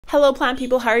Hello plant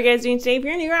people, how are you guys doing today? If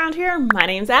you're new around here, my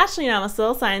name's Ashley and I'm a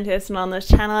soil scientist, and on this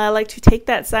channel I like to take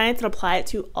that science and apply it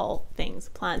to all things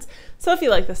plants. So if you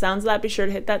like the sounds of that, be sure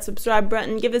to hit that subscribe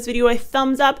button, give this video a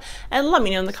thumbs up, and let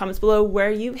me know in the comments below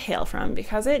where you hail from,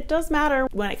 because it does matter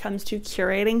when it comes to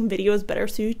curating videos better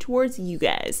suited towards you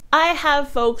guys. I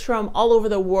have folks from all over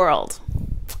the world.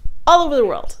 All over the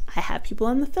world. I have people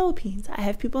in the Philippines, I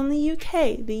have people in the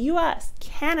UK, the US,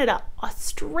 Canada,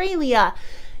 Australia.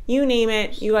 You name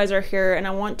it, you guys are here, and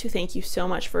I want to thank you so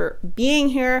much for being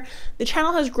here. The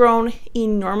channel has grown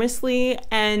enormously,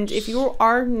 and if you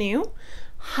are new,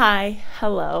 hi,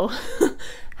 hello,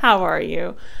 how are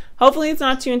you? Hopefully it's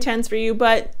not too intense for you,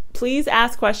 but please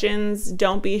ask questions,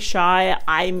 don't be shy.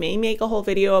 I may make a whole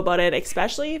video about it,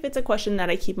 especially if it's a question that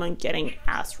I keep on getting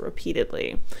asked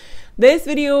repeatedly. This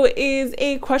video is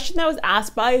a question that was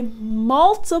asked by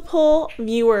multiple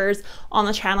viewers on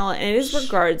the channel, and it is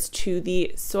regards to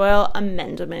the soil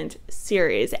amendment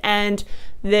series. And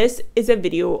this is a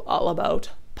video all about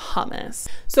pumice.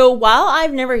 So while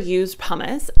I've never used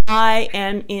pumice, I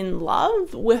am in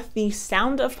love with the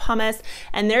sound of pumice,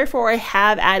 and therefore I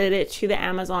have added it to the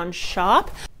Amazon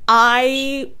shop.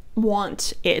 I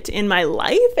want it in my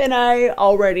life, and I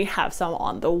already have some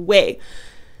on the way.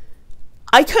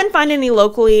 I couldn't find any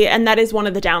locally, and that is one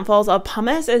of the downfalls of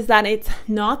pumice, is that it's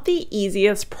not the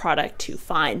easiest product to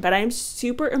find, but I'm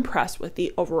super impressed with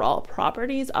the overall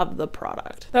properties of the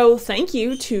product. So thank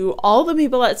you to all the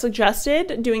people that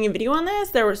suggested doing a video on this.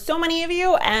 There were so many of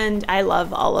you, and I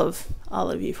love all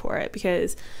of you for it,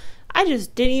 because I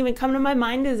just didn't even come to my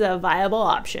mind as a viable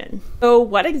option. So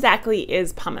what exactly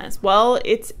is pumice? Well,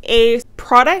 it's a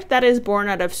product that is born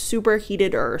out of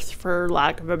superheated earth, for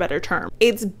lack of a better term.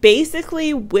 It's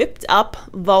basically whipped up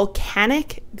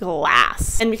volcanic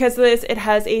glass. And because of this, it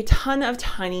has a ton of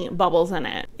tiny bubbles in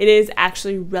it. It is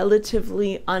actually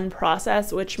relatively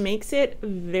unprocessed, which makes it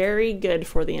very good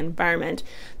for the environment.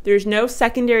 There's no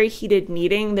secondary heated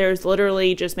kneading. There's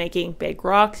literally just making big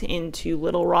rocks into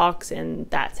little rocks, and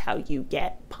that's how you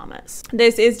get pumice.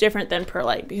 This is different than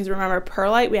perlite, because remember,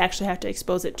 perlite, we actually have to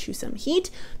expose it to some heat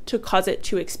to cause it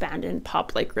to expand and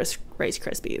pop like Rice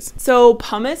Krispies. So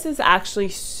pumice is actually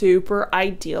super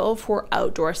ideal for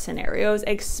outdoor scenarios,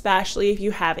 especially if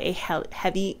you have a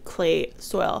heavy clay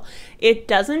soil. It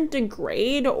doesn't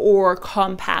degrade or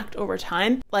compact over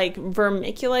time like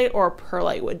vermiculite or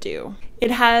perlite would do.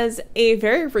 It has a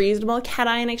very reasonable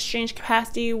cation exchange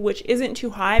capacity, which isn't too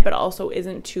high but also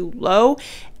isn't too low,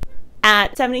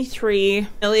 at 73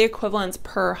 milliequivalents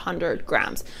per 100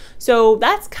 grams. So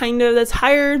that's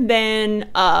higher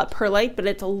than perlite, but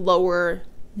it's lower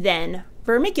than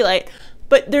vermiculite.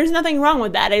 But there's nothing wrong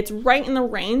with that. It's right in the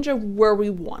range of where we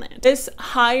want it. This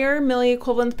higher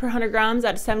milliequivalents per 100 grams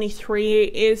at 73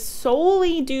 is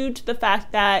solely due to the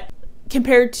fact that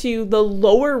compared to the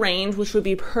lower range, which would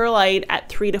be perlite at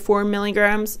 3 to 4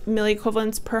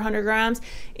 milliequivalents per 100 grams,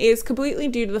 is completely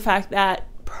due to the fact that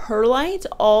perlite,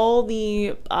 all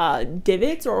the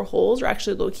divots or holes are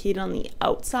actually located on the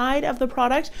outside of the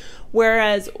product,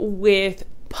 whereas with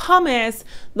pumice,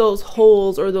 those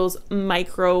holes or those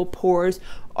micro pores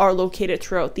are located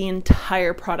throughout the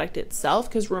entire product itself,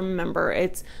 because remember,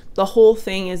 the whole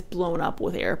thing is blown up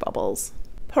with air bubbles.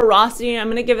 Porosity, I'm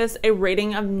going to give this a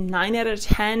rating of 9 out of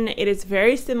 10. It is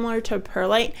very similar to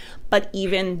perlite, but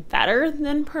even better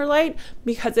than perlite,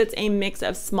 because it's a mix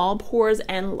of small pores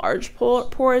and large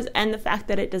pores, and the fact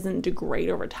that it doesn't degrade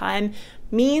over time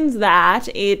means that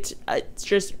it's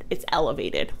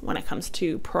elevated when it comes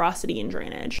to porosity and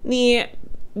drainage.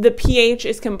 The pH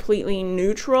is completely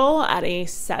neutral at a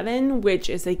 7, which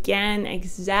is again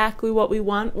exactly what we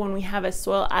want when we have a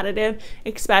soil additive,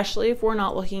 especially if we're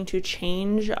not looking to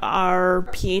change our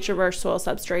pH of our soil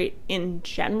substrate in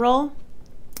general.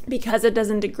 Because it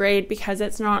doesn't degrade, because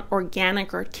it's not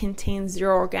organic or contains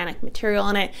zero organic material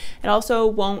in it, it also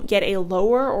won't get a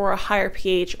lower or a higher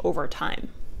pH over time.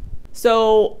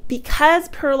 So because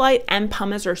perlite and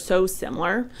pumice are so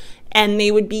similar, and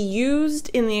they would be used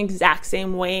in the exact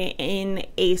same way in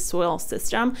a soil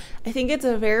system, I think it's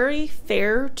very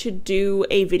fair to do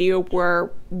a video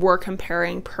where we're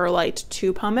comparing perlite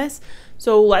to pumice.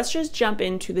 So let's just jump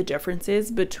into the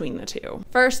differences between the two.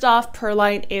 First off,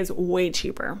 perlite is way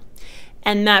cheaper,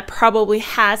 and that probably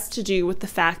has to do with the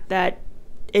fact that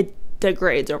it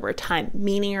degrades over time,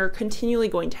 meaning you're continually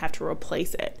going to have to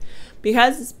replace it.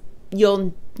 Because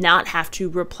you'll not have to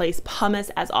replace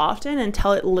pumice as often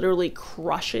until it literally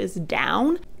crushes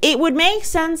down, it would make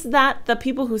sense that the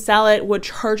people who sell it would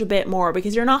charge a bit more,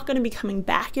 because you're not going to be coming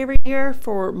back every year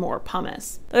for more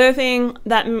pumice. The other thing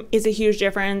that is a huge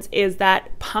difference is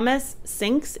that pumice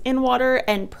sinks in water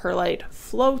and perlite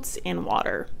floats in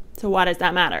water. So why does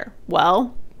that matter?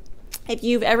 Well, if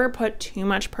you've ever put too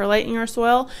much perlite in your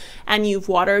soil and you've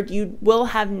watered, you will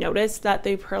have noticed that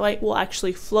the perlite will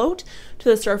actually float to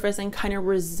the surface and kind of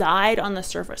reside on the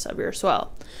surface of your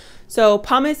soil. So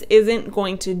pumice isn't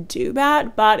going to do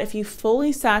that, but if you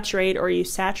fully saturate or you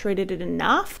saturated it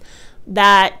enough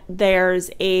that there's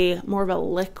a more of a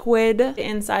liquid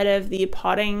inside of the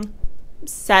potting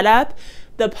setup,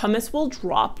 the pumice will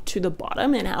drop to the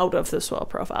bottom and out of the soil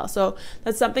profile. So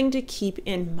that's something to keep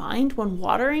in mind when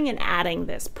watering and adding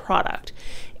this product.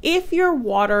 If you're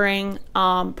watering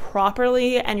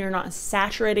properly and you're not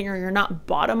saturating or you're not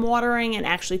bottom watering and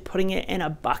actually putting it in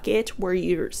a bucket where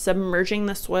you're submerging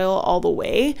the soil all the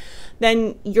way,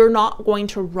 then you're not going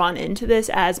to run into this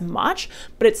as much.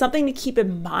 But it's something to keep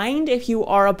in mind if you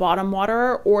are a bottom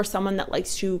waterer or someone that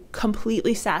likes to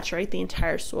completely saturate the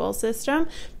entire soil system,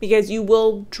 because you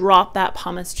will drop that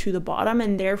pumice to the bottom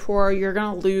and therefore you're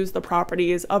going to lose the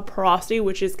properties of porosity,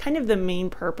 which is kind of the main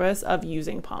purpose of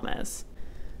using pumice.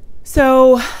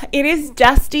 So it is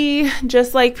dusty,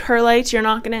 just like perlite. You're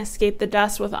not going to escape the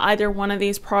dust with either one of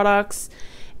these products.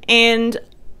 And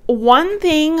one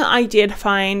thing I did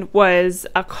find was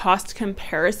a cost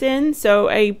comparison. So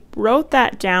I wrote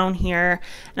that down here,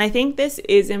 and I think this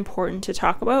is important to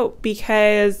talk about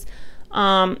because,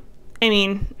 I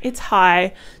mean, it's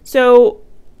high. So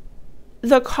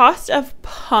the cost of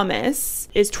pumice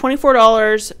is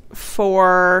 $24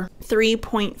 for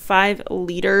 3.5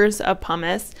 liters of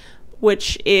pumice,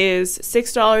 which is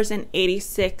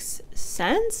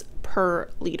 $6.86 per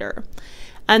liter.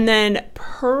 And then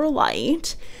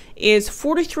perlite is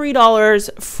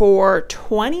 $43 for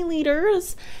 20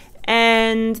 liters,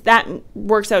 and that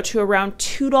works out to around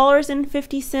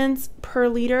 $2.50 per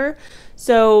liter.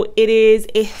 So it is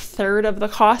a third of the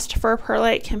cost for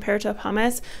perlite compared to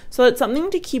pumice. So it's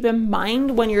something to keep in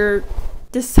mind when you're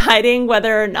deciding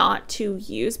whether or not to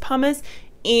use pumice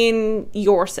in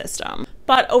your system.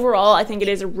 But overall, I think it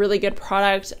is a really good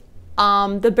product.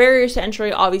 The barriers to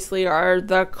entry obviously are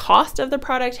the cost of the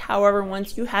product. However,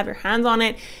 once you have your hands on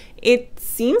it, it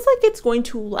seems like it's going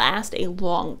to last a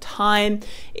long time.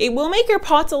 It will make your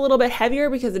pots a little bit heavier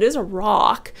because it is a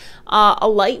rock, a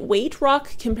lightweight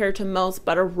rock compared to most,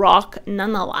 but a rock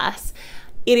nonetheless.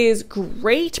 It is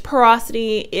great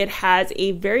porosity. It has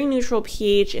a very neutral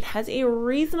pH. It has a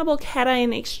reasonable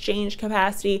cation exchange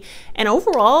capacity. And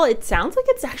overall, it sounds like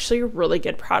it's actually a really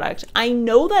good product. I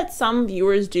know that some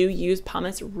viewers do use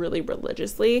pumice really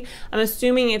religiously. I'm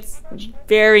assuming it's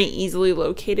very easily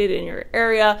located in your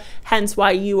area, hence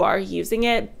why you are using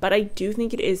it. But I do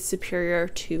think it is superior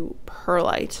to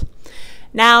perlite.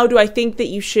 Now, do I think that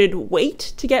you should wait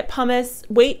to get pumice,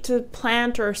 wait to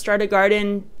plant or start a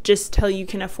garden just till you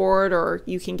can afford or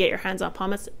you can get your hands on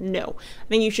pumice? No. I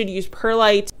think you should use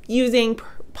perlite. Using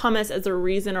pumice as a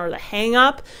reason or the hang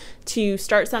up to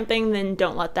start something, then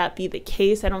don't let that be the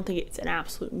case. I don't think it's an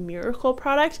absolute miracle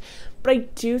product, but I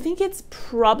do think it's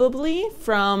probably,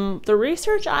 from the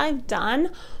research I've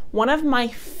done, one of my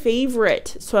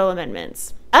favorite soil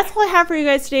amendments. That's all I have for you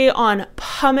guys today on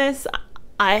pumice.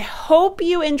 I hope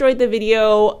you enjoyed the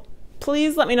video.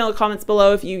 Please let me know in the comments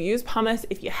below if you use pumice,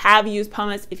 if you have used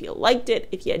pumice, if you liked it,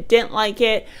 if you didn't like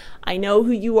it. I know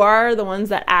who you are, the ones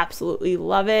that absolutely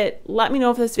love it. Let me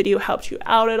know if this video helped you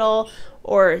out at all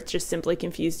or it just simply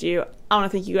confused you. I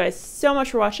want to thank you guys so much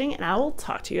for watching, and I will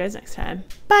talk to you guys next time.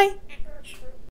 Bye!